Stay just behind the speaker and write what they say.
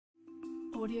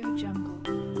Audio Jungle.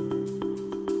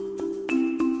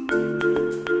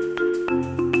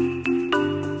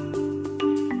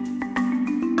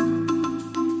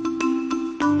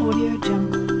 Audio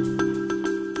Jungle.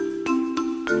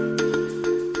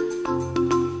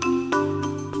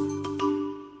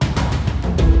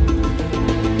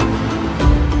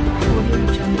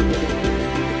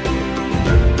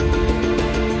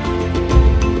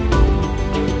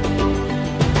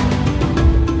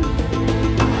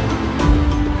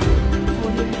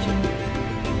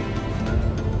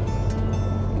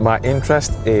 My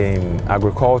interest in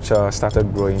agriculture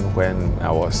started growing when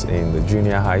I was in the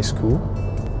junior high school.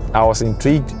 I was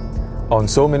intrigued on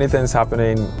so many things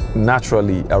happening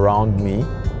naturally around me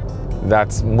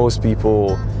that most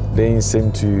people didn't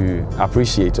seem to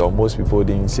appreciate, or most people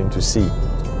didn't seem to see.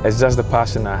 It's just the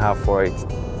passion I have for it.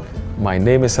 My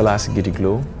name is Selasse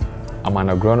Gidiglo. I'm an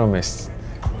agronomist,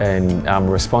 and I'm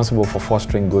responsible for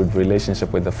fostering good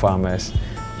relationship with the farmers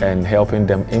and helping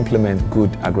them implement good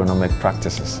agronomic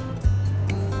practices.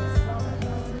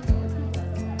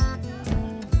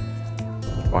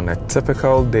 On a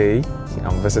typical day,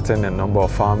 I'm visiting a number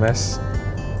of farmers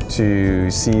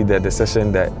to see the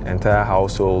decision that entire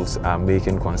households are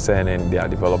making concerning their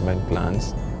development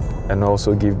plans, and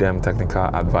also give them technical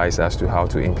advice as to how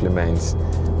to implement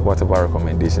whatever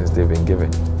recommendations they've been given.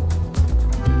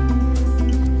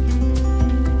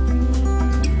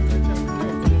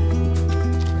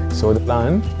 So the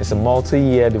plan is a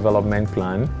multi-year development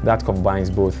plan that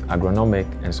combines both agronomic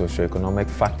and socioeconomic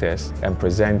factors and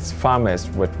presents farmers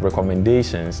with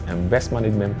recommendations and best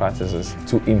management practices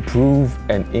to improve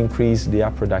and increase their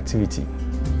productivity.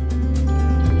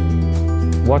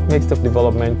 What makes the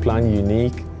development plan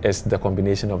unique is the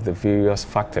combination of the various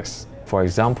factors. For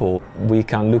example, we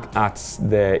can look at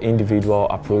the individual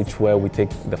approach where we take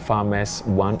the farmers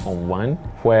one-on-one,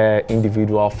 where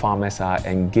individual farmers are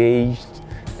engaged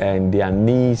and their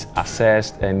needs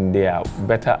assessed and they are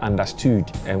better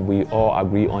understood, and we all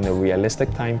agree on a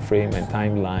realistic time frame and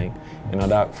timeline in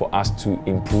order for us to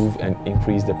improve and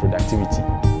increase the productivity.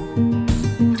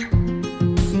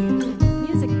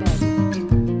 Music bed.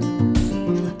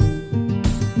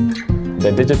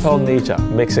 The digital nature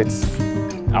makes it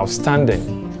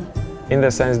outstanding in the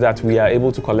sense that we are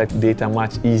able to collect data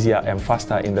much easier and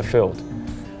faster in the field,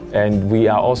 and we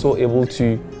are also able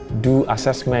to do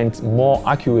assessment more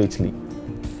accurately.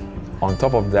 On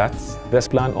top of that, this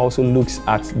plan also looks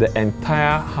at the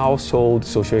entire household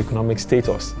socioeconomic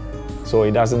status. So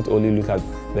it doesn't only look at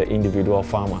the individual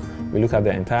farmer. We look at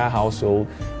the entire household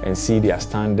and see their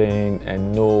standing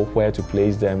and know where to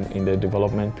place them in the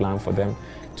development plan for them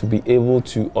to be able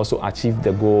to also achieve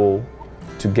the goal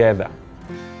together.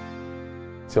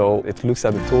 So it looks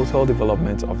at the total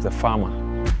development of the farmer,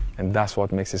 and that's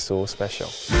what makes it so special.